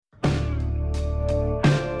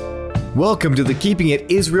Welcome to the Keeping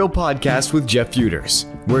It Israel podcast with Jeff Feuders,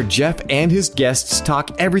 where Jeff and his guests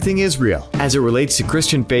talk everything Israel as it relates to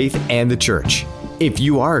Christian faith and the church. If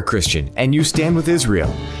you are a Christian and you stand with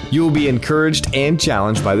Israel, you will be encouraged and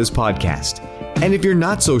challenged by this podcast. And if you're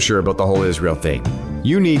not so sure about the whole Israel thing,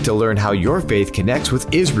 you need to learn how your faith connects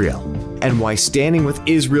with Israel and why standing with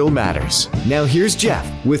Israel matters. Now here's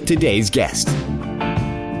Jeff with today's guest.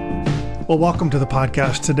 Well, welcome to the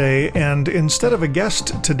podcast today, and instead of a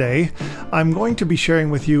guest today, I'm going to be sharing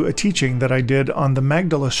with you a teaching that I did on the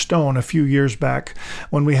Magdala stone a few years back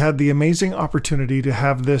when we had the amazing opportunity to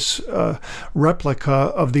have this replica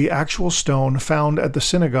of the actual stone found at the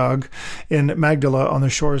synagogue in Magdala on the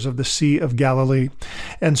shores of the Sea of Galilee.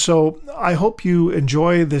 And so I hope you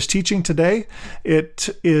enjoy this teaching today. It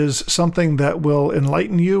is something that will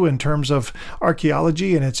enlighten you in terms of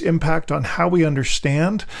archaeology and its impact on how we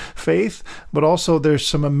understand faith. But also there's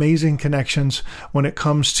some amazing connections when it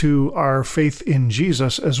comes to our faith in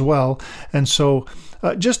Jesus as well. And so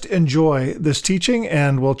just enjoy this teaching,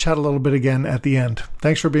 and we'll chat a little bit again at the end.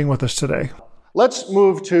 Thanks for being with us today. Let's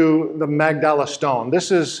move to the Magdala stone.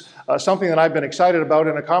 This is something that I've been excited about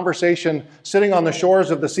in a conversation sitting on the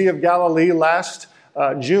shores of the Sea of Galilee last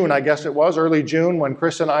June, I guess it was, early June, when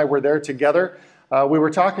Chris and I were there together. We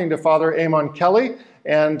were talking to Father Amon Kelly,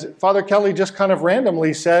 and Father Kelly just kind of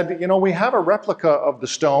randomly said, you know, we have a replica of the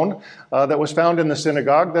stone that was found in the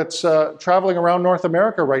synagogue that's traveling around North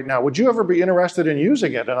America right now. Would you ever be interested in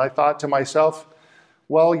using it? And I thought to myself,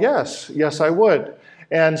 well, yes, I would.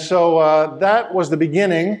 And so that was the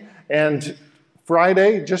beginning. And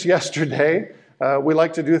Friday, just yesterday, we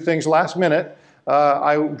like to do things last minute.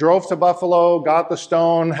 I drove to Buffalo, got the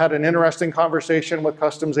stone, had an interesting conversation with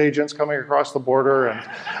customs agents coming across the border. And,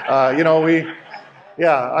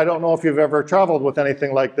 I don't know if you've ever traveled with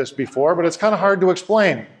anything like this before, but it's kind of hard to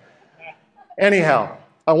explain. Anyhow,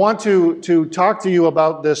 I want to talk to you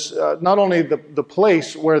about this, not only the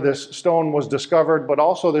place where this stone was discovered, but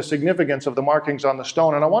also the significance of the markings on the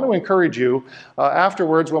stone. And I want to encourage you,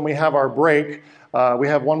 afterwards when we have our break, we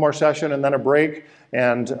have one more session and then a break.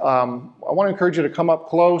 And I want to encourage you to come up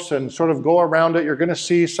close and sort of go around it. You're going to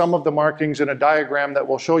see some of the markings in a diagram that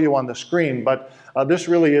we'll show you on the screen. But this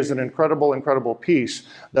really is an incredible, incredible piece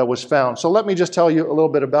that was found. So let me just tell you a little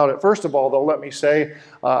bit about it. First of all, though, let me say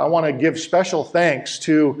I want to give special thanks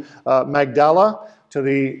to Magdala, to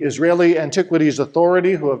the Israeli Antiquities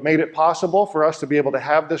Authority, who have made it possible for us to be able to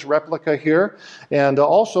have this replica here, and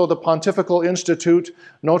also the Pontifical Institute,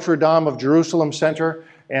 Notre Dame of Jerusalem Center,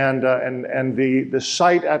 and the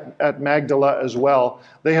site at Magdala as well.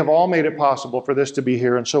 They have all made it possible for this to be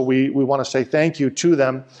here, and so we want to say thank you to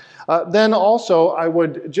them. Then also, I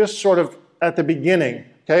would just sort of at the beginning,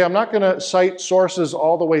 okay, I'm not going to cite sources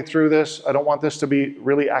all the way through this. I don't want this to be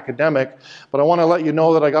really academic, but I want to let you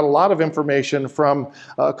know that I got a lot of information from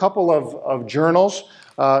a couple of journals,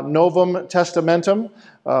 Novum Testamentum,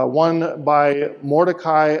 one by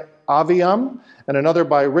Mordecai Aviam, and another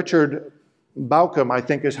by Richard Bauckham, I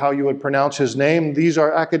think is how you would pronounce his name. These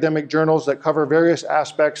are academic journals that cover various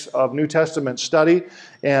aspects of New Testament study,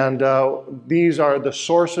 and these are the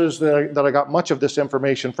sources that I got much of this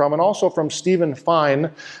information from, and also from Stephen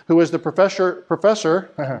Fine, who is the professor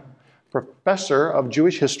of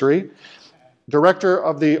Jewish history, director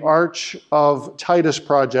of the Arch of Titus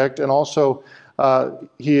Project, and also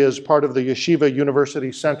he is part of the Yeshiva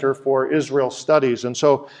University Center for Israel Studies. And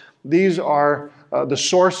so these are the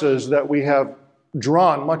sources that we have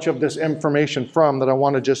drawn much of this information from that I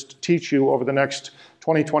want to just teach you over the next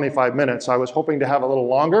 20-25 minutes. I was hoping to have a little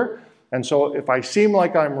longer, and so if I seem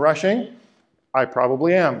like I'm rushing, I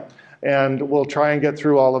probably am. And we'll try and get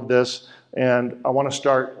through all of this, and I want to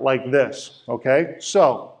start like this, okay?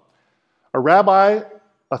 So, a rabbi,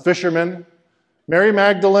 a fisherman, Mary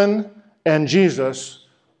Magdalene, and Jesus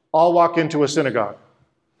all walk into a synagogue.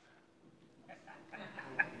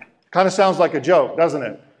 Kind of sounds like a joke, doesn't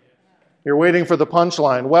it? You're waiting for the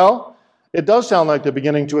punchline. Well, it does sound like the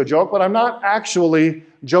beginning to a joke, but I'm not actually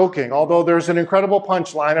joking, although there's an incredible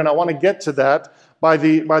punchline, and I want to get to that by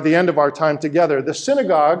the end of our time together. The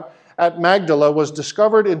synagogue at Magdala was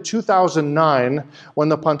discovered in 2009 when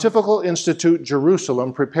the Pontifical Institute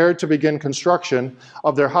Jerusalem prepared to begin construction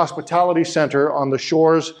of their hospitality center on the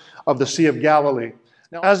shores of the Sea of Galilee.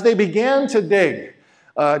 Now, as they began to dig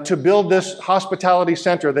to build this hospitality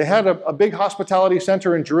center. They had a big hospitality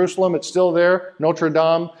center in Jerusalem. It's still there, Notre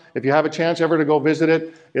Dame. If you have a chance ever to go visit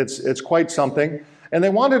it, it's quite something. And they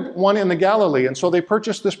wanted one in the Galilee, and so they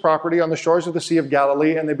purchased this property on the shores of the Sea of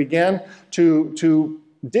Galilee, and they began to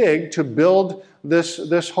dig to build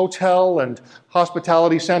this hotel and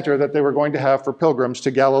hospitality center that they were going to have for pilgrims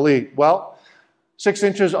to Galilee. Well, 6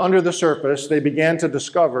 inches under the surface, they began to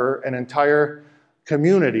discover an entire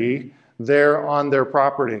community there on their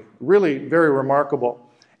property. Really very remarkable.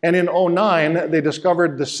 And in 2009, they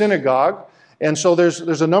discovered the synagogue. And so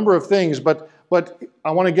there's a number of things, but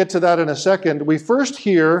I want to get to that in a second. We first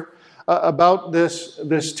hear about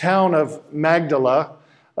this town of Magdala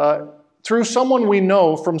through someone we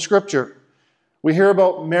know from Scripture. We hear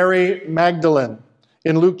about Mary Magdalene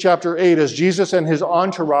in Luke chapter 8 as Jesus and his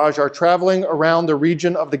entourage are traveling around the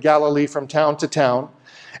region of the Galilee from town to town.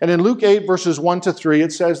 And in Luke 8, verses 1 to 3,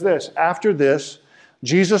 it says this: "After this,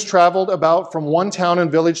 Jesus traveled about from one town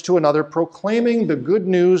and village to another, proclaiming the good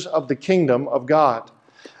news of the kingdom of God.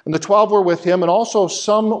 And the 12 were with him, and also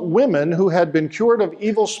some women who had been cured of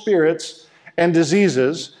evil spirits and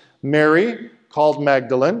diseases: Mary, called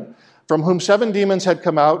Magdalene, from whom 7 demons had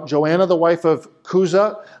come out, Joanna, the wife of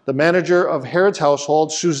Chuza, the manager of Herod's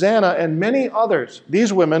household, Susanna, and many others.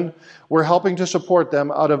 These women were helping to support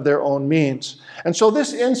them out of their own means." And so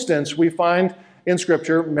this instance we find in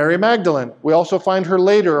Scripture, Mary Magdalene. We also find her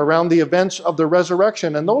later around the events of the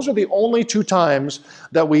resurrection, and those are the only 2 times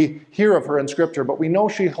that we hear of her in Scripture, but we know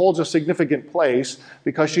she holds a significant place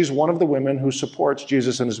because she's one of the women who supports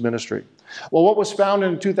Jesus in his ministry. Well, what was found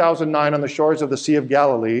in 2009 on the shores of the Sea of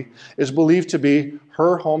Galilee is believed to be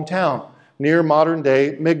her hometown, near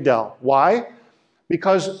modern-day Migdal. Why?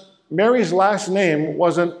 Because Mary's last name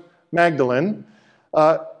wasn't Magdalene.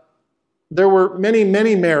 There were many,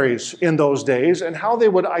 many Marys in those days, and how they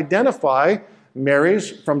would identify Marys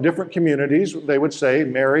from different communities, they would say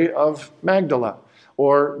Mary of Magdala,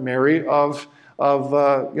 or Mary of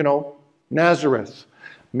Nazareth,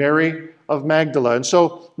 Mary of Magdala. And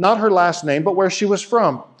so not her last name, but where she was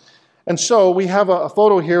from. And so we have a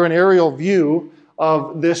photo here, an aerial view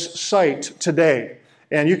of this site today.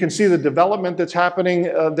 And you can see the development that's happening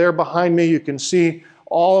there behind me. You can see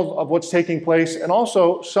all of what's taking place, and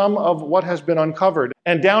also some of what has been uncovered.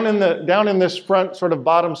 And down in this front sort of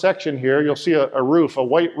bottom section here, you'll see a roof, a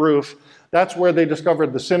white roof. That's where they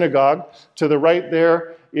discovered the synagogue. To the right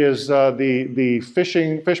there is the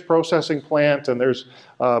fish processing plant, and there's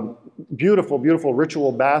beautiful, beautiful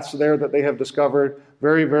ritual baths there that they have discovered.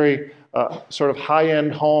 Very, very sort of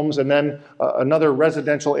high-end homes, and then another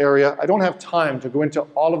residential area. I don't have time to go into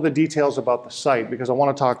all of the details about the site because I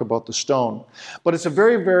want to talk about the stone. But it's a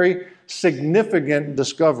very, very significant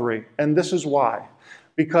discovery, and this is why.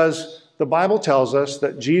 Because the Bible tells us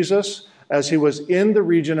that Jesus, as he was in the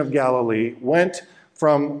region of Galilee, went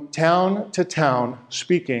from town to town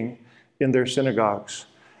speaking in their synagogues.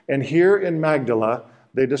 And here in Magdala,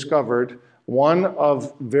 they discovered one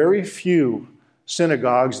of very few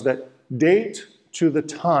synagogues that date to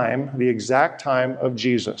the exact time of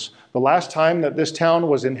Jesus. The last time that this town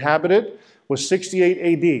was inhabited was 68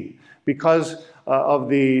 AD because of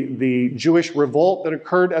the Jewish revolt that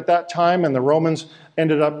occurred at that time, and the Romans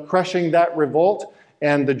ended up crushing that revolt,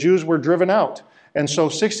 and the Jews were driven out. And so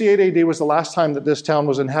 68 AD was the last time that this town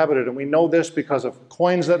was inhabited, and we know this because of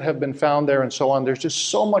coins that have been found there and so on. There's just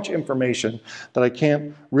so much information that I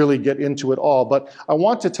can't really get into it all, but I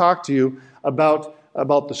want to talk to you about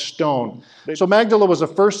the stone. So Magdala was a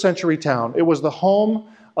first century town. It was the home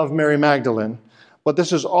of Mary Magdalene, but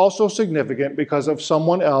this is also significant because of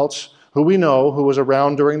someone else who we know who was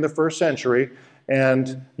around during the first century,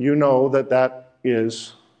 and you know that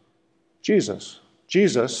is Jesus.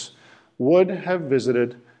 Jesus would have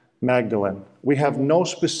visited Magdalene. We have no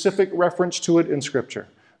specific reference to it in Scripture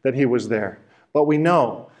that he was there, but we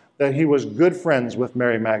know that he was good friends with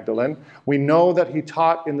Mary Magdalene. We know that he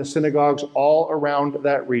taught in the synagogues all around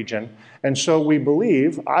that region. And so I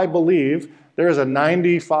believe, there is a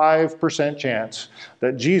 95% chance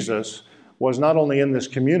that Jesus was not only in this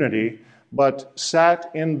community, but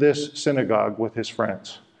sat in this synagogue with his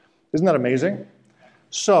friends. Isn't that amazing?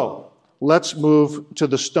 So let's move to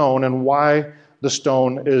the stone and why the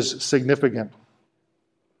stone is significant.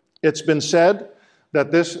 It's been said that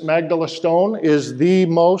this Magdala stone is the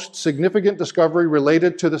most significant discovery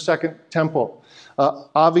related to the Second Temple.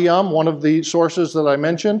 Aviam, one of the sources that I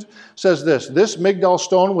mentioned, says this: "This Migdal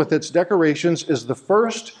stone with its decorations is the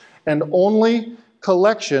first and only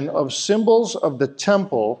collection of symbols of the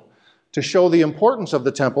temple to show the importance of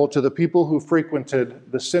the temple to the people who frequented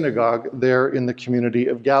the synagogue there in the community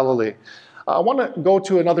of Galilee." I want to go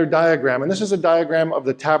to another diagram, and this is a diagram of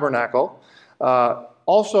the tabernacle.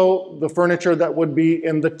 Also, the furniture that would be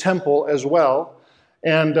in the temple as well.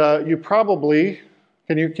 And you probably,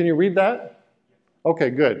 can you read that? Okay,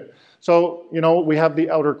 good. So, we have the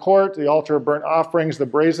outer court, the altar of burnt offerings, the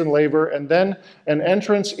brazen laver, and then an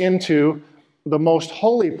entrance into the most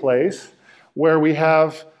holy place where we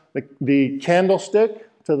have the candlestick,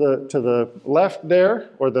 to the left there,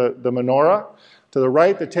 or the menorah. To the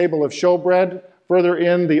right, the table of showbread. Further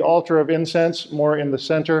in, the altar of incense, more in the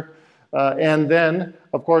center. And then,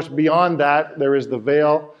 of course, beyond that, there is the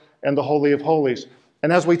veil and the Holy of Holies.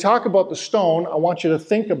 And as we talk about the stone, I want you to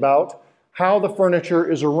think about how the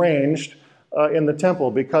furniture is arranged in the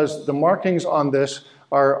temple, because the markings on this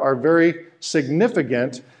are very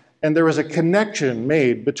significant, and there is a connection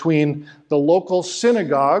made between the local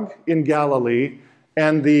synagogue in Galilee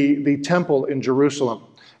and the temple in Jerusalem.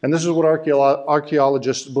 And this is what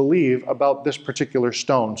archaeologists believe about this particular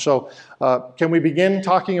stone. So can we begin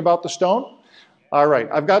talking about the stone? All right,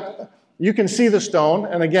 you can see the stone,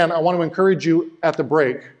 and again, I want to encourage you at the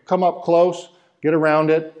break, come up close, get around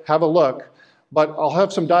it, have a look. But I'll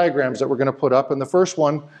have some diagrams that we're going to put up, and the first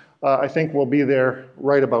one I think will be there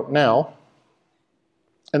right about now.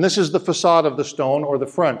 And this is the facade of the stone, or the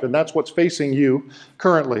front, and that's what's facing you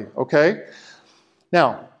currently, okay?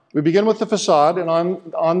 Now, we begin with the facade, and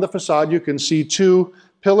on the facade you can see two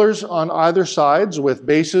pillars on either sides with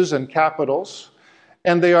bases and capitals,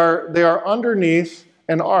 and they are underneath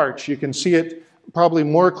an arch. You can see it probably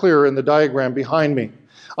more clear in the diagram behind me.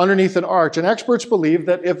 Underneath an arch. And experts believe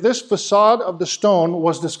that if this facade of the stone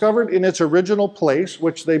was discovered in its original place,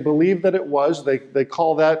 which they believe that it was, they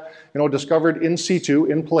call that, discovered in situ,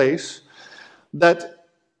 in place, that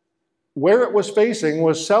where it was facing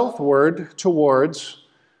was southward towards,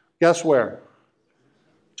 guess where?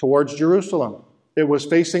 Towards Jerusalem. It was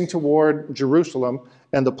facing toward Jerusalem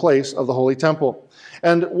and the place of the Holy Temple.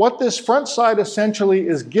 And what this front side essentially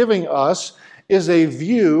is giving us is a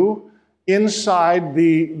view inside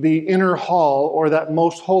the inner hall, or that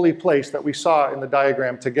most holy place that we saw in the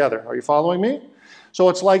diagram together. Are you following me? So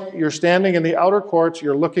it's like you're standing in the outer courts,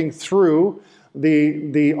 you're looking through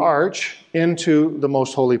the arch into the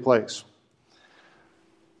most holy place.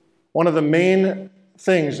 One of the main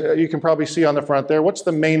things you can probably see on the front there, what's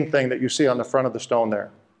the main thing that you see on the front of the stone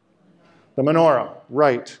there? The menorah,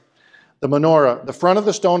 right. The menorah. The front of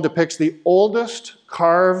the stone depicts the oldest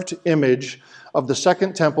carved image of the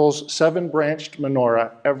Second Temple's 7-branched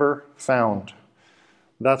menorah ever found.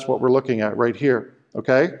 That's what we're looking at right here,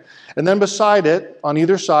 okay? And then beside it, on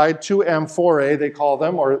either side, 2 amphorae, they call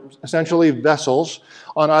them, or essentially vessels,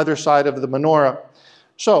 on either side of the menorah.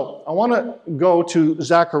 So, I want to go to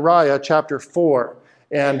Zechariah chapter 4.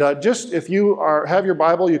 And just if you have your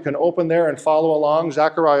Bible, you can open there and follow along.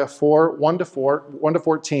 Zechariah 4, 1 to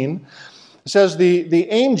 14. It says, the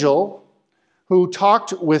angel who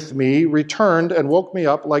talked with me returned and woke me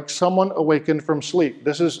up like someone awakened from sleep.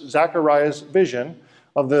 This is Zechariah's vision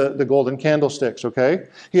of the golden candlesticks, okay?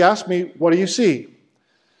 He asked me, what do you see?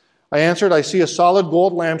 I answered, I see a solid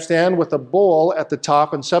gold lampstand with a bowl at the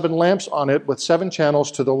top and 7 lamps on it with 7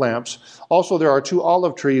 channels to the lamps. Also, there are 2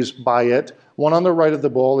 olive trees by it, one on the right of the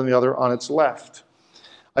bowl and the other on its left.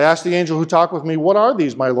 I asked the angel who talked with me, what are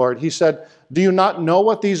these, my Lord? He said, do you not know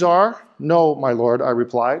what these are? No, my Lord, I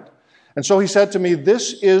replied. And so he said to me,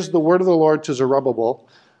 this is the word of the Lord to Zerubbabel,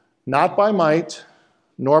 not by might,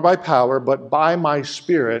 nor by power, but by my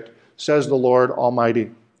Spirit, says the Lord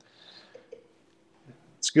Almighty.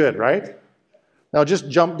 It's good, right? Now just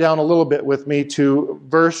jump down a little bit with me to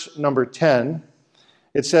verse number 10.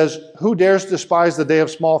 It says, who dares despise the day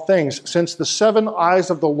of small things, since the 7 eyes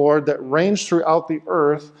of the Lord that range throughout the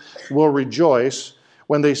earth will rejoice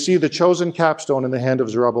when they see the chosen capstone in the hand of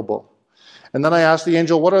Zerubbabel. And then I asked the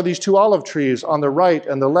angel, what are these 2 olive trees on the right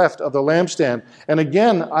and the left of the lampstand? And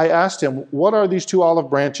again, I asked him, what are these 2 olive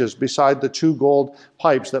branches beside the 2 gold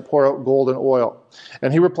pipes that pour out gold and oil?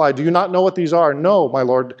 And he replied, do you not know what these are? No, my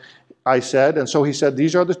Lord, I said. And so he said,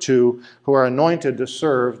 these are the 2 who are anointed to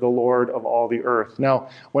serve the Lord of all the earth. Now,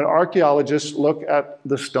 when archaeologists look at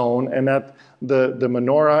the stone and at the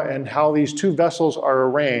menorah and how these 2 vessels are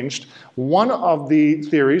arranged, one of the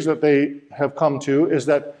theories that they have come to is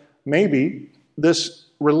that maybe this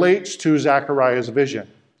relates to Zechariah's vision.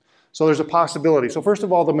 So there's a possibility. So first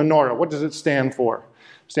of all, the menorah, what does it stand for?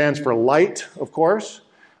 It stands for light, of course,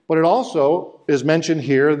 but it also is mentioned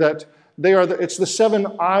here that it's the 7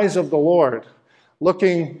 eyes of the Lord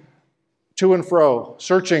looking to and fro,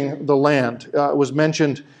 searching the land. It was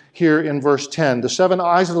mentioned here in verse 10. The 7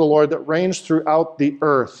 eyes of the Lord that range throughout the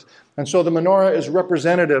earth. And so the menorah is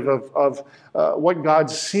representative of what God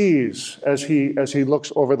sees as he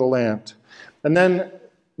looks over the land. And then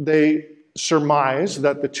they surmise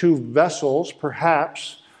that the 2 vessels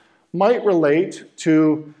perhaps might relate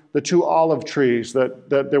to the 2 olive trees, that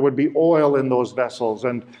there would be oil in those vessels,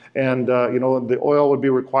 and the oil would be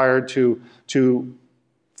required to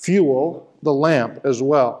fuel the lamp as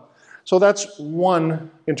well. So that's one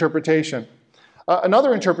interpretation.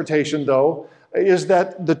 Another interpretation, though, is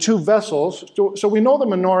that the two vessels, so we know the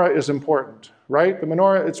menorah is important, right? The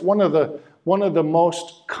menorah, it's one of the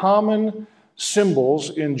most common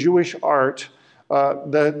symbols in Jewish art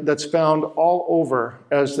that's found all over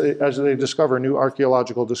as they discover new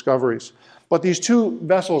archaeological discoveries. But these two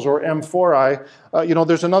vessels, or amphorae,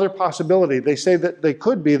 there's another possibility. They say that they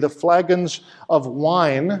could be the flagons of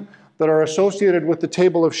wine that are associated with the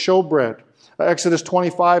table of showbread. Exodus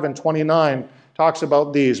 25 and 29 talks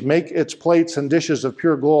about these. Make its plates and dishes of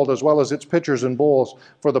pure gold, as well as its pitchers and bowls,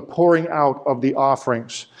 for the pouring out of the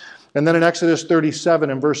offerings. And then in Exodus 37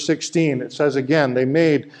 and verse 16, it says again, they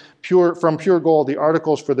made from pure gold the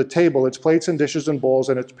articles for the table, its plates and dishes and bowls,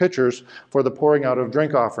 and its pitchers for the pouring out of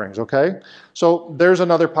drink offerings, okay? So there's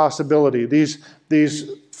another possibility.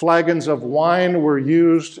 These flagons of wine were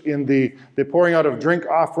used in the pouring out of drink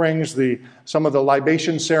offerings, some of the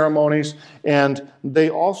libation ceremonies, and they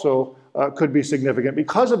also could be significant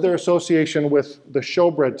because of their association with the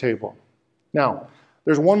showbread table. Now,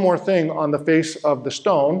 there's one more thing on the face of the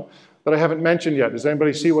stone that I haven't mentioned yet. Does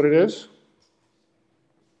anybody see what it is?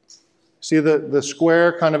 See the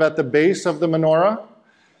square kind of at the base of the menorah?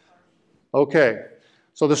 Okay,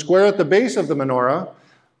 so the square at the base of the menorah,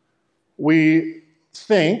 we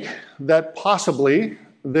think that possibly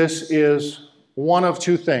this is one of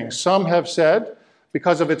two things. Some have said,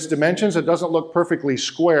 because of its dimensions, it doesn't look perfectly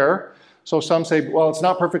square. So some say, well, it's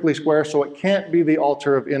not perfectly square, so it can't be the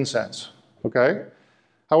altar of incense. Okay?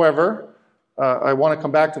 However, I want to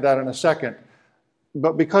come back to that in a second.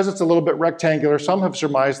 But because it's a little bit rectangular, some have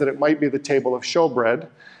surmised that it might be the table of showbread.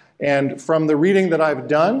 And from the reading that I've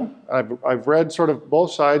done, I've read sort of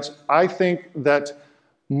both sides, I think that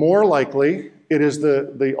more likely it is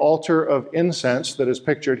the altar of incense that is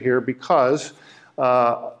pictured here because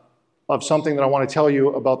of something that I want to tell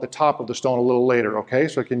you about the top of the stone a little later, okay?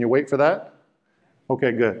 So can you wait for that?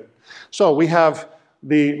 Okay, good. So we have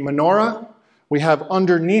the menorah, we have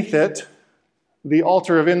underneath it the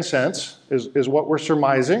altar of incense is what we're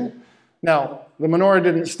surmising. Now, the menorah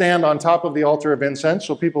didn't stand on top of the altar of incense,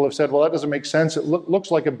 so people have said, well, that doesn't make sense. It looks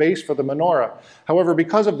like a base for the menorah. However,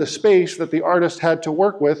 because of the space that the artist had to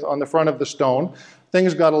work with on the front of the stone,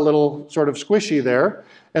 things got a little sort of squishy there.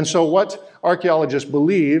 And so what archaeologists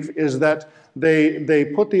believe is that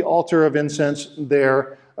they put the altar of incense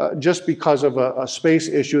there just because of a space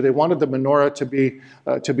issue. They wanted the menorah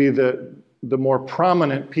to be the more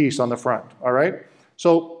prominent piece on the front, all right?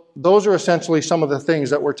 So those are essentially some of the things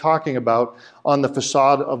that we're talking about on the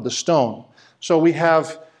facade of the stone. So we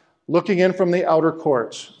have, looking in from the outer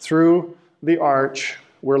courts, through the arch,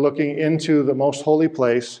 we're looking into the most holy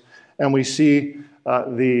place, and we see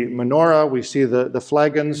the menorah, we see the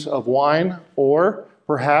flagons of wine, or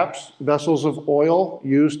perhaps vessels of oil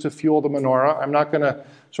used to fuel the menorah. I'm not going to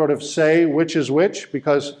sort of say which is which,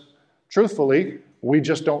 because truthfully, we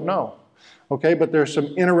just don't know. Okay, but there's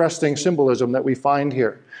some interesting symbolism that we find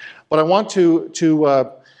here. But I want to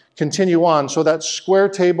continue on. So that square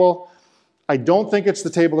table, I don't think it's the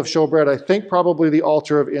table of showbread. I think probably the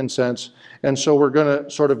altar of incense. And so we're going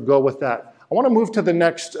to sort of go with that. I want to move to the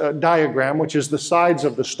next diagram, which is the sides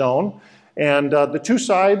of the stone. And the two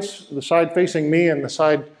sides, the side facing me and the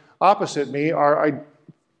side opposite me, are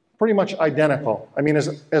pretty much identical. I mean,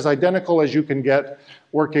 as identical as you can get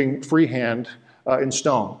working freehand in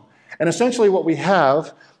stone. And essentially what we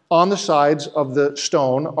have on the sides of the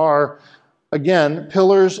stone are, again,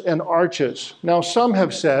 pillars and arches. Now, some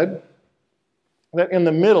have said that in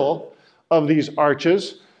the middle of these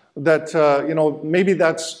arches, that, maybe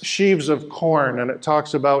that's sheaves of corn, and it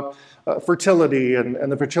talks about fertility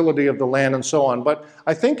and the fertility of the land and so on. But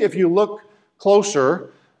I think if you look closer,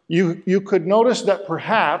 you could notice that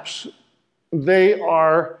perhaps they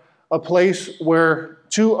are a place where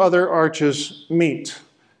two other arches meet.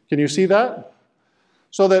 Can you see that?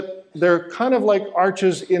 So that they're kind of like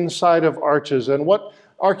arches inside of arches. And what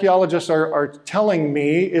archaeologists are telling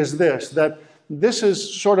me is that this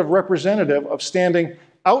is sort of representative of standing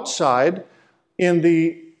outside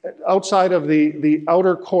of the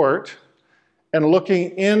outer court and looking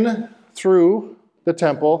in through the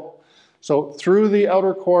temple, so through the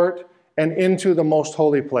outer court and into the most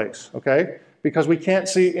holy place, okay? Because we can't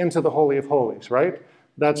see into the Holy of Holies, right?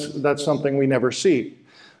 That's something we never see.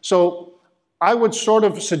 So I would sort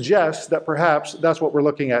of suggest that perhaps that's what we're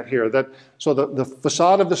looking at here. So the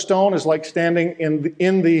facade of the stone is like standing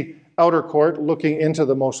in the outer court looking into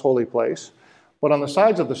the most holy place. But on the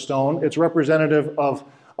sides of the stone, it's representative of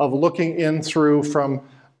looking in through from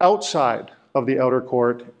outside of the outer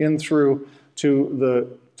court in through to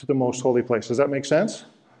the most holy place. Does that make sense?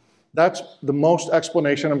 That's the most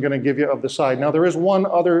explanation I'm going to give you of the side. Now there is one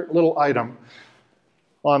other little item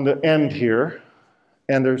on the end here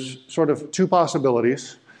And there's sort of two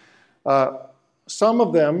possibilities. Some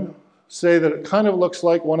of them say that it kind of looks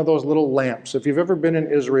like one of those little lamps. If you've ever been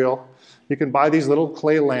in Israel, you can buy these little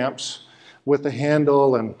clay lamps with a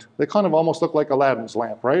handle, and they kind of almost look like Aladdin's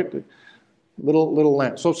lamp, right? Little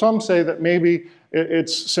lamp. So some say that maybe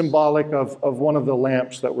it's symbolic of one of the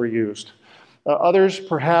lamps that were used. Others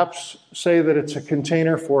perhaps say that it's a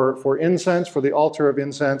container for incense, for the altar of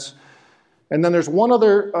incense. And then there's one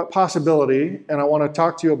other possibility, and I want to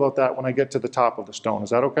talk to you about that when I get to the top of the stone. Is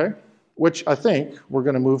that okay? Which I think we're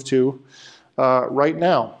going to move to right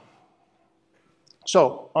now.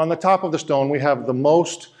 So on the top of the stone, we have the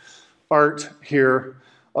most art here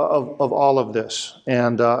of all of this.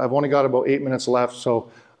 And I've only got about 8 minutes left,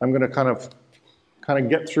 so I'm going to kind of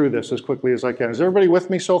get through this as quickly as I can. Is everybody with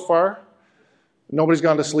me so far? Nobody's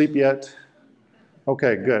gone to sleep yet?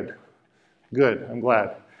 Okay, good. Good, I'm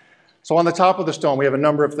glad. So on the top of the stone, we have a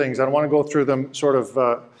number of things. I want to go through them sort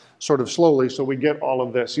of slowly so we get all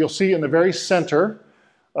of this. You'll see in the very center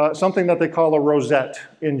something that they call a rosette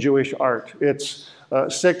in Jewish art. It's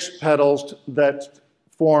 6 petals that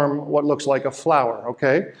form what looks like a flower,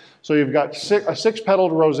 okay? So you've got a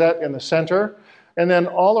 6-petaled rosette in the center, and then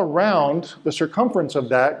all around the circumference of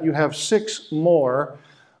that, you have 6 more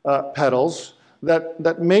petals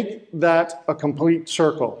that make that a complete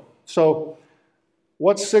circle. So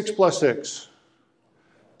what's 6 plus 6?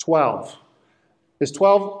 12. Is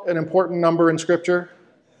 12 an important number in Scripture?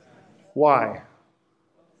 Why?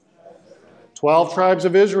 12 tribes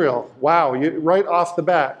of Israel. Wow, right off the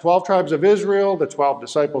bat. 12 tribes of Israel, the 12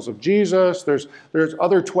 disciples of Jesus. There's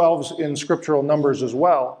other 12s in scriptural numbers as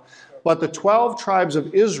well. But the 12 tribes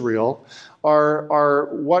of Israel are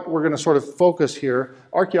what we're going to sort of focus here.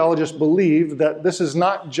 Archaeologists believe that this is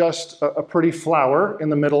not just a pretty flower in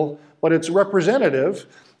the middle, but it's representative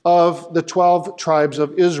of the 12 tribes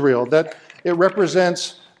of Israel, that it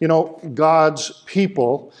represents, God's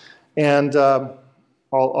people. And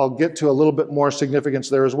I'll get to a little bit more significance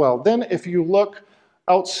there as well. Then if you look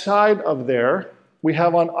outside of there, we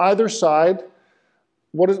have on either side,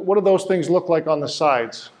 what do those things look like on the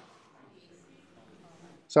sides?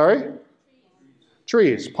 Sorry?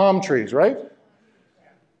 Trees, palm trees, right?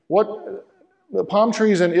 The palm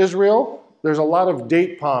trees in Israel, there's a lot of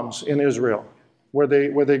date palms in Israel where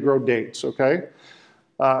they grow dates, okay?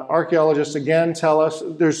 Archaeologists, again, tell us,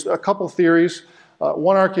 there's a couple theories.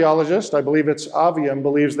 One archaeologist, I believe it's Aviam,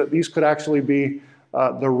 believes that these could actually be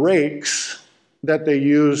the rakes that they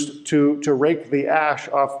used to rake the ash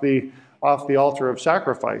off the altar of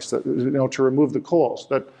sacrifice, to remove the coals.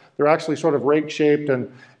 That they're actually sort of rake-shaped,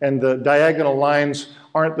 and the diagonal lines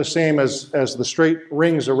aren't the same as the straight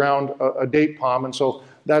rings around a date palm, and so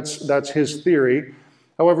that's his theory.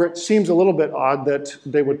 However, it seems a little bit odd that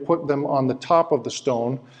they would put them on the top of the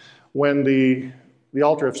stone when the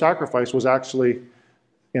altar of sacrifice was actually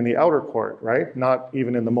in the outer court, right? Not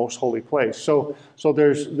even in the most holy place. So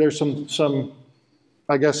there's some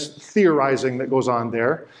I guess theorizing that goes on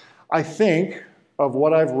there. I think of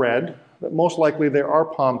what I've read that most likely there are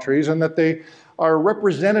palm trees and that they are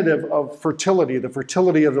representative of fertility, the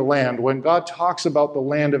fertility of the land. When God talks about the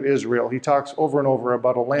land of Israel, he talks over and over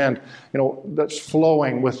about a land, that's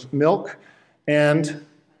flowing with milk and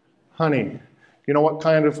honey. You know what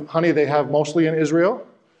kind of honey they have mostly in Israel?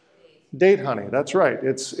 Date honey, that's right.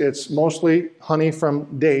 It's mostly honey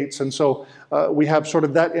from dates, and so we have sort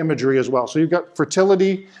of that imagery as well. So you've got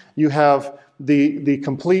fertility, you have the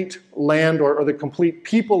complete land or the complete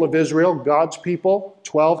people of Israel, God's people,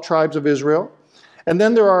 12 tribes of Israel. And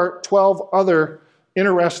then there are 12 other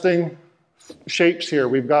interesting shapes here.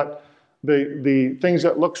 We've got the things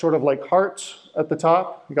that look sort of like hearts at the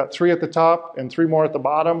top. You've got 3 at the top and 3 more at the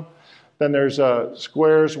bottom. Then there's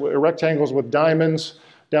squares, rectangles with diamonds.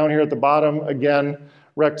 Down here at the bottom, again,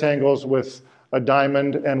 rectangles with a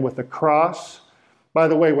diamond and with a cross. By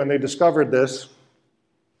the way, when they discovered this,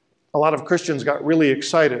 a lot of Christians got really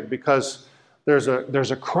excited because there's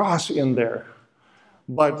a cross in there.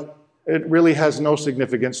 But it really has no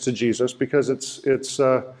significance to Jesus because it's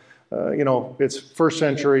first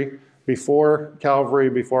century, before Calvary,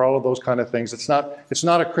 before all of those kind of things. It's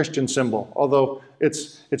not a Christian symbol, although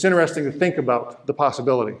it's interesting to think about the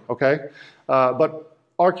possibility, okay? But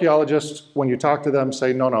archaeologists, when you talk to them,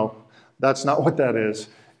 say, no, that's not what that is.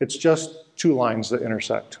 It's just 2 lines that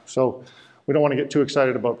intersect. So we don't want to get too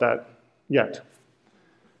excited about that yet.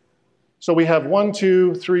 So we have 1,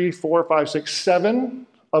 2, 3, 4, 5, 6, 7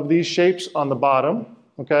 of these shapes on the bottom,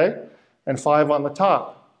 okay? And 5 on the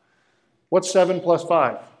top. What's 7 plus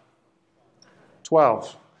 5?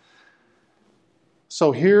 12.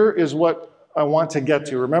 So here is what I want to get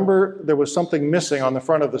to. Remember, there was something missing on the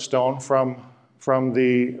front of the stone from from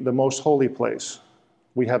the most holy place.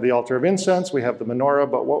 We have the altar of incense, we have the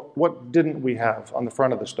menorah, but what didn't we have on the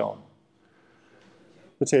front of the stone?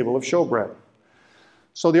 The table of showbread.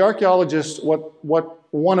 So the archaeologist, what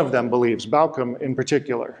one of them believes, Bauckham in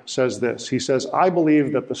particular, says this. He says, I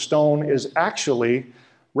believe that the stone is actually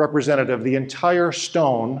representative. The entire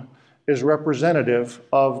stone is representative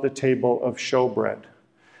of the table of showbread.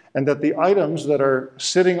 And that the items that are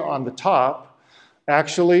sitting on the top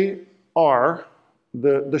actually are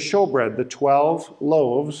the showbread, the 12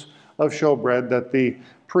 loaves of showbread that the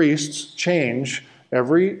priests change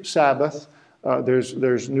every Sabbath.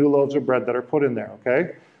 There's new loaves of bread that are put in there,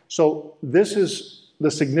 okay? So this is the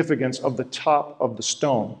significance of the top of the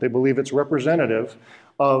stone. They believe it's representative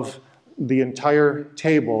of the entire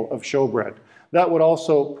table of showbread. That would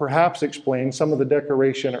also perhaps explain some of the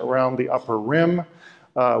decoration around the upper rim,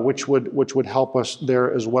 which would help us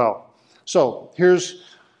there as well. So here's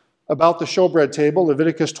about the showbread table.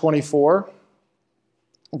 Leviticus 24,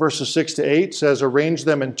 verses 6 to 8 says, arrange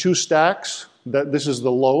them in 2 stacks. This is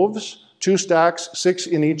the loaves. 2 stacks, 6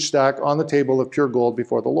 in each stack, on the table of pure gold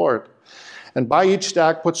before the Lord. And by each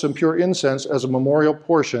stack put some pure incense as a memorial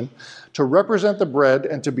portion to represent the bread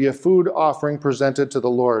and to be a food offering presented to the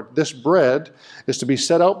Lord. This bread is to be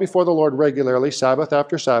set out before the Lord regularly, Sabbath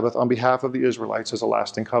after Sabbath, on behalf of the Israelites as a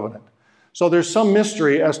lasting covenant. So there's some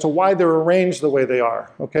mystery as to why they're arranged the way they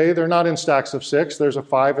are. Okay, they're not in stacks of 6. There's a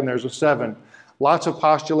 5 and there's a 7. Lots of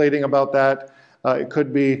postulating about that. It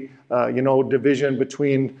could be, division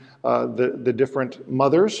between the different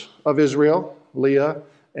mothers of Israel, Leah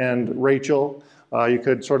and Rachel. You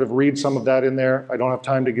could sort of read some of that in there. I don't have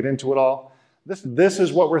time to get into it all. This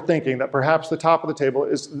is what we're thinking, that perhaps the top of the table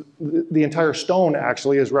is, the entire stone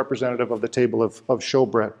actually is representative of the table of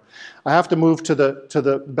showbread. I have to move to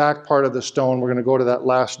the back part of the stone. We're going to go to that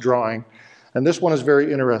last drawing. And this one is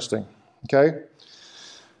very interesting, okay?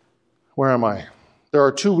 Where am I? There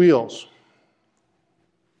are 2 wheels.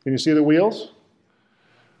 Can you see the wheels?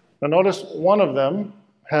 Now notice one of them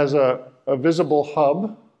has a visible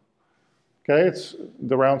hub. Okay, it's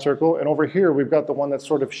the round circle. And over here we've got the one that's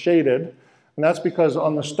sort of shaded. And that's because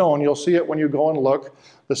on the stone, you'll see it when you go and look.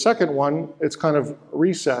 The second one, it's kind of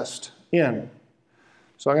recessed in.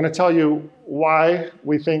 So I'm going to tell you why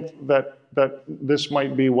we think that this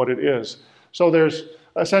might be what it is. So there's,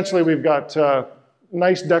 essentially we've got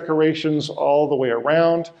nice decorations all the way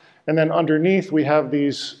around. And then underneath we have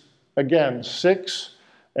these, again, 6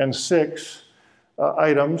 and 6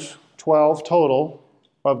 items, 12 total,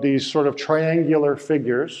 of these sort of triangular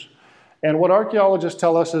figures. And what archaeologists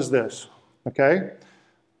tell us is this, okay?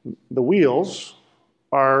 The wheels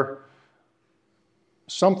are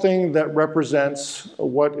something that represents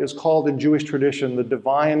what is called in Jewish tradition the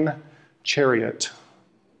divine chariot,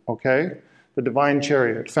 okay? The divine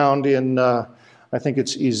chariot, found in, I think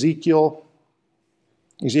it's Ezekiel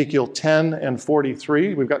 10 and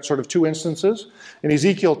 43. We've got sort of 2 instances. In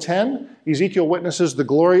Ezekiel 10, Ezekiel witnesses the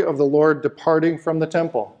glory of the Lord departing from the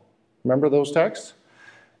temple. Remember those texts?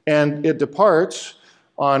 And it departs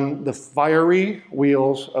on the fiery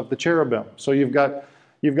wheels of the cherubim. So you've got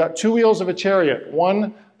 2 wheels of a chariot.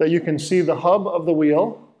 One that you can see the hub of the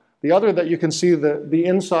wheel, the other that you can see the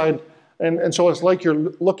inside. And so it's like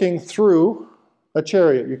you're looking through a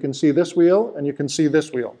chariot. You can see this wheel and you can see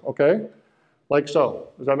this wheel, okay? Like so.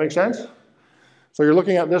 Does that make sense? So you're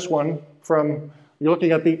looking at this one you're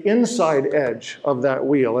looking at the inside edge of that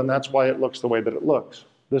wheel, and that's why it looks the way that it looks.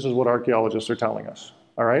 This is what archaeologists are telling us,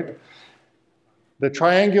 all right? The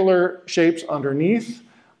triangular shapes underneath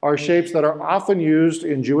are shapes that are often used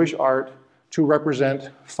in Jewish art to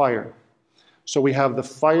represent fire. So we have the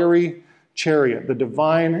fiery chariot, the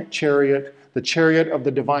divine chariot, the chariot of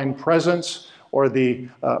the divine presence, or the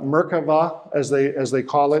Merkava, as they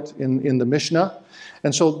call it in the Mishnah.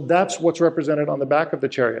 And so that's what's represented on the back of the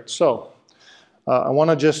chariot. So I want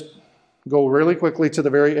to just go really quickly to the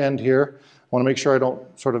very end here. I want to make sure I don't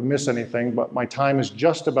sort of miss anything, but my time is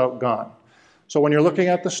just about gone. So when you're looking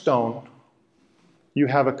at the stone, you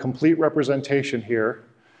have a complete representation here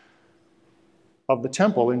of the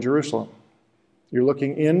temple in Jerusalem. You're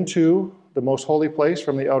looking into the most holy place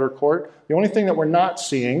from the outer court. The only thing that we're not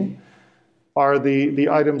seeing are the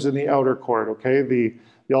items in the outer court, okay? The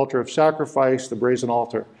altar of sacrifice, the brazen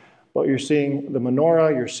altar. But you're seeing the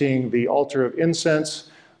menorah, you're seeing the altar of incense,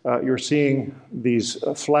 you're seeing these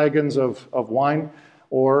flagons of wine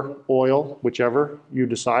or oil, whichever you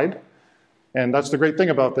decide. And that's the great thing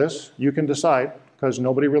about this. You can decide, because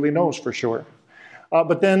nobody really knows for sure.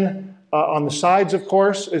 But then on the sides, of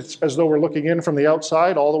course, it's as though we're looking in from the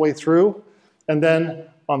outside all the way through. And then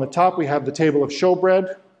on the top, we have the table of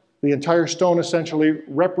showbread. The entire stone essentially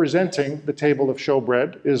representing the table of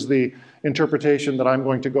showbread is the interpretation that I'm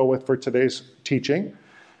going to go with for today's teaching.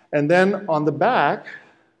 And then on the back,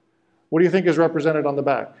 what do you think is represented on the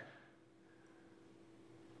back?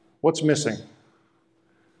 What's missing?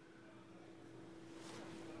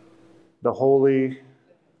 The Holy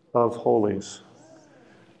of Holies,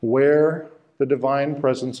 where the divine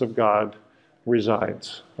presence of God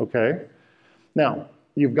resides. Okay? Now,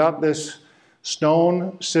 you've got this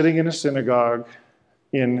stone sitting in a synagogue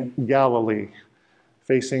in Galilee,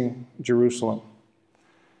 facing Jerusalem.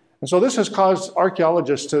 And so this has caused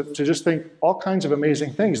archaeologists to just think all kinds of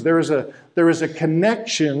amazing things. There is a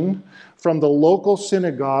connection from the local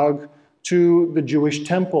synagogue to the Jewish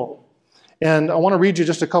temple. And I want to read you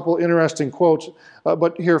just a couple interesting quotes.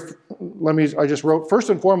 But here, I just wrote,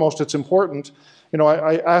 first and foremost, it's important.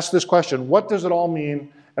 I asked this question, what does it all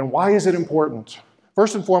mean and why is it important?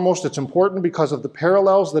 First and foremost, it's important because of the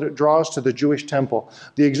parallels that it draws to the Jewish temple.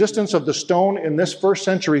 The existence of the stone in this first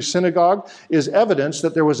century synagogue is evidence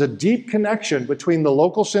that there was a deep connection between the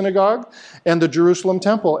local synagogue and the Jerusalem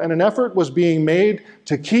temple, and an effort was being made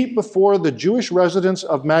to keep before the Jewish residents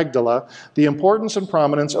of Magdala the importance and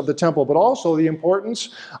prominence of the temple, but also the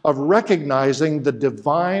importance of recognizing the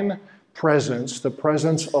divine presence, the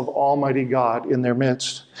presence of Almighty God in their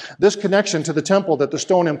midst. This connection to the temple that the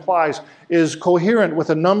stone implies is coherent with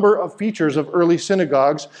a number of features of early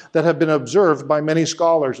synagogues that have been observed by many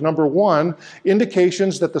scholars. Number one,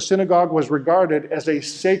 indications that the synagogue was regarded as a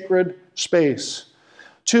sacred space.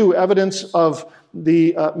 Two, evidence of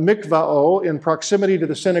the mikvao in proximity to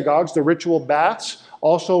the synagogues, the ritual baths,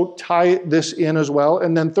 also tie this in as well.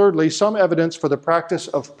 And then thirdly, some evidence for the practice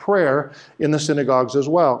of prayer in the synagogues as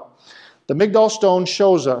well. The Migdal stone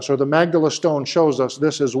shows us, or the Magdala stone shows us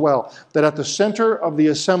this as well, that at the center of the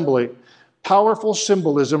assembly, powerful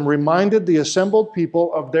symbolism reminded the assembled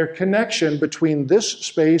people of their connection between this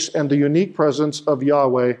space and the unique presence of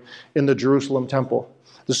Yahweh in the Jerusalem temple.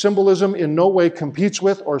 The symbolism in no way competes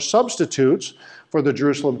with or substitutes for the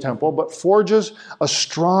Jerusalem temple, but forges a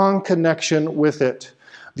strong connection with it.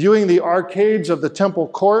 Viewing the arcades of the temple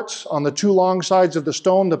courts on the two long sides of the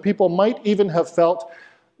stone, the people might even have felt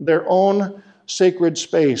their own sacred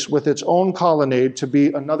space with its own colonnade to be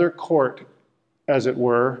another court, as it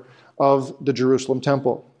were, of the Jerusalem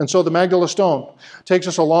temple. And so the Magdala stone takes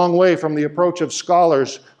us a long way from the approach of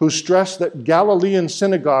scholars who stress that Galilean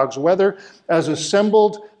synagogues, whether as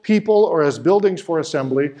assembled people or as buildings for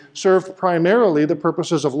assembly, served primarily the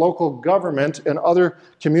purposes of local government and other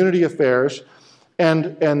community affairs,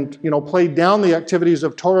 and played down the activities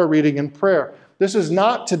of Torah reading and prayer. This is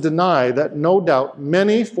not to deny that no doubt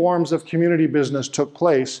many forms of community business took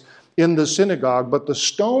place in the synagogue, but the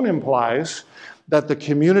stone implies that the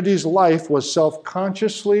community's life was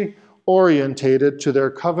self-consciously orientated to their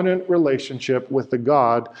covenant relationship with the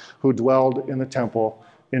God who dwelled in the temple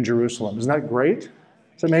in Jerusalem. Isn't that great?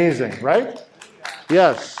 It's amazing, right?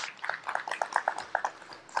 Yes.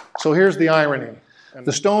 So here's the irony.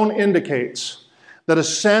 The stone indicates that a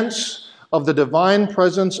sense of the divine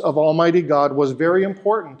presence of Almighty God was very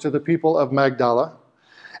important to the people of Magdala.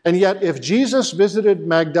 And yet, if Jesus visited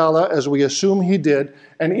Magdala, as we assume he did,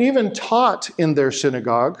 and even taught in their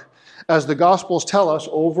synagogue, as the Gospels tell us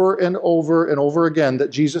over and over and over again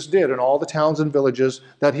that Jesus did in all the towns and villages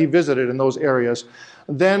that he visited in those areas,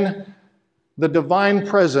 then the divine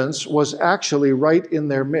presence was actually right in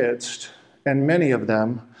their midst, and many of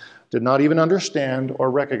them did not even understand or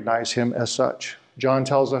recognize him as such. John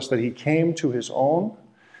tells us that he came to his own,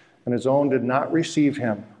 and his own did not receive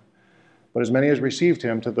him. But as many as received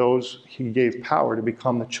him, to those he gave power to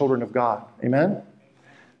become the children of God. Amen?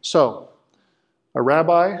 So, a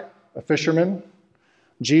rabbi, a fisherman,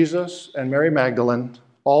 Jesus, and Mary Magdalene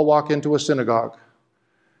all walk into a synagogue.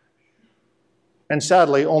 And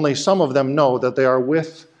sadly, only some of them know that they are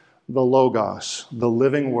with the Logos, the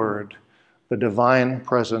living Word, the divine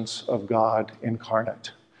presence of God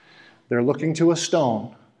incarnate. They're looking to a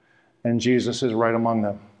stone, and Jesus is right among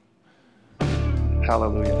them.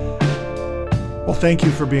 Hallelujah. Well, thank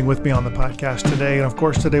you for being with me on the podcast today. And of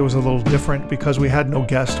course, today was a little different because we had no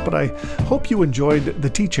guest, but I hope you enjoyed the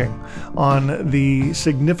teaching on the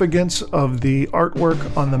significance of the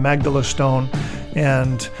artwork on the Magdala stone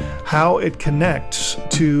and how it connects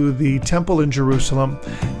to the temple in Jerusalem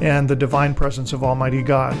and the divine presence of Almighty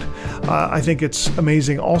God. I think it's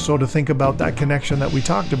amazing also to think about that connection that we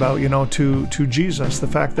talked about, to Jesus, the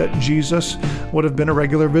fact that Jesus would have been a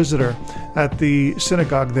regular visitor at the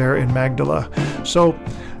synagogue there in Magdala. So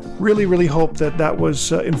Really, really hope that that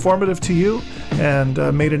was informative to you and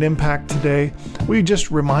made an impact today. We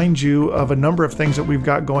just remind you of a number of things that we've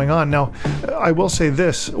got going on. Now, I will say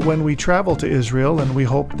this, when we travel to Israel, and we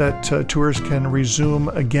hope that tours can resume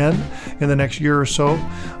again in the next year or so,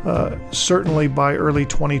 certainly by early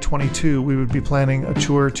 2022, we would be planning a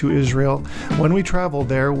tour to Israel. When we travel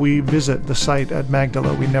there, we visit the site at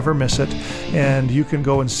Magdala. We never miss it, and you can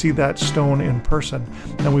go and see that stone in person,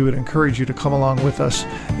 and we would encourage you to come along with us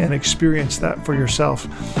and experience that for yourself.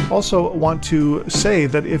 Also want to say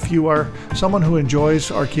that if you are someone who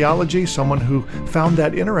enjoys archaeology, someone who found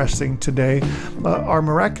that interesting today, our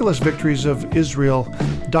Miraculous Victories of Israel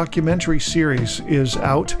documentary series is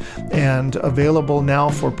out and available now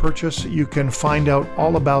for purchase. You can find out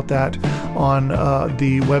all about that on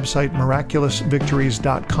the website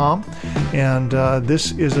miraculousvictories.com. And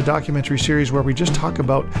this is a documentary series where we just talk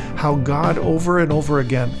about how God over and over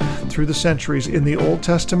again through the centuries in the Old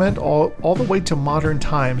Testament, all the way to modern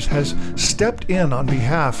times, has stepped in on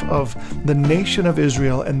behalf of the nation of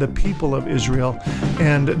Israel and the people of Israel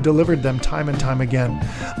and delivered them time and time again.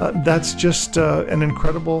 That's just an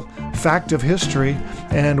incredible fact of history,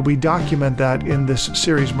 and we document that in this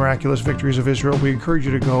series, Miraculous Victories of Israel. We encourage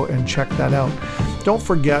you to go and check that out. Don't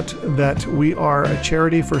forget that we are a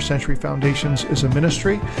charity. First Century Foundations is a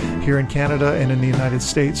ministry here in Canada and in the United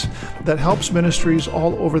States that helps ministries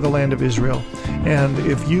all over the land of Israel. And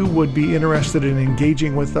if you would be interested in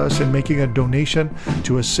engaging with us and making a donation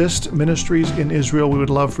to assist ministries in Israel, we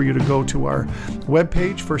would love for you to go to our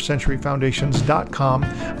webpage,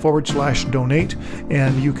 firstcenturyfoundations.com/donate,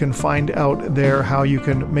 and you can find out there how you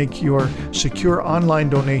can make your secure online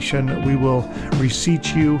donation. We will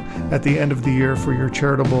receipt you at the end of the year for your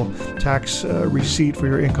charitable tax receipt for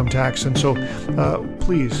your income tax. And so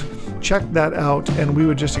please check that out, and we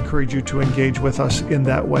would just encourage you to engage with us in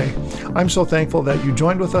that way. I'm so thankful that you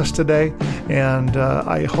joined with us today, and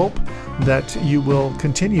I hope that you will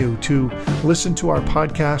continue to listen to our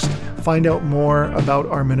podcast, find out more about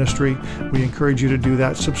our ministry. We encourage you to do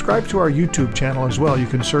that. Subscribe to our YouTube channel as well. You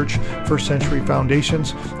can search First Century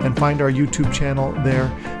Foundations and find our YouTube channel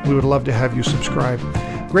there. We would love to have you subscribe.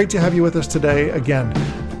 Great to have you with us today. Again,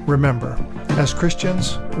 remember, as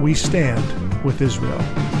Christians, we stand with Israel.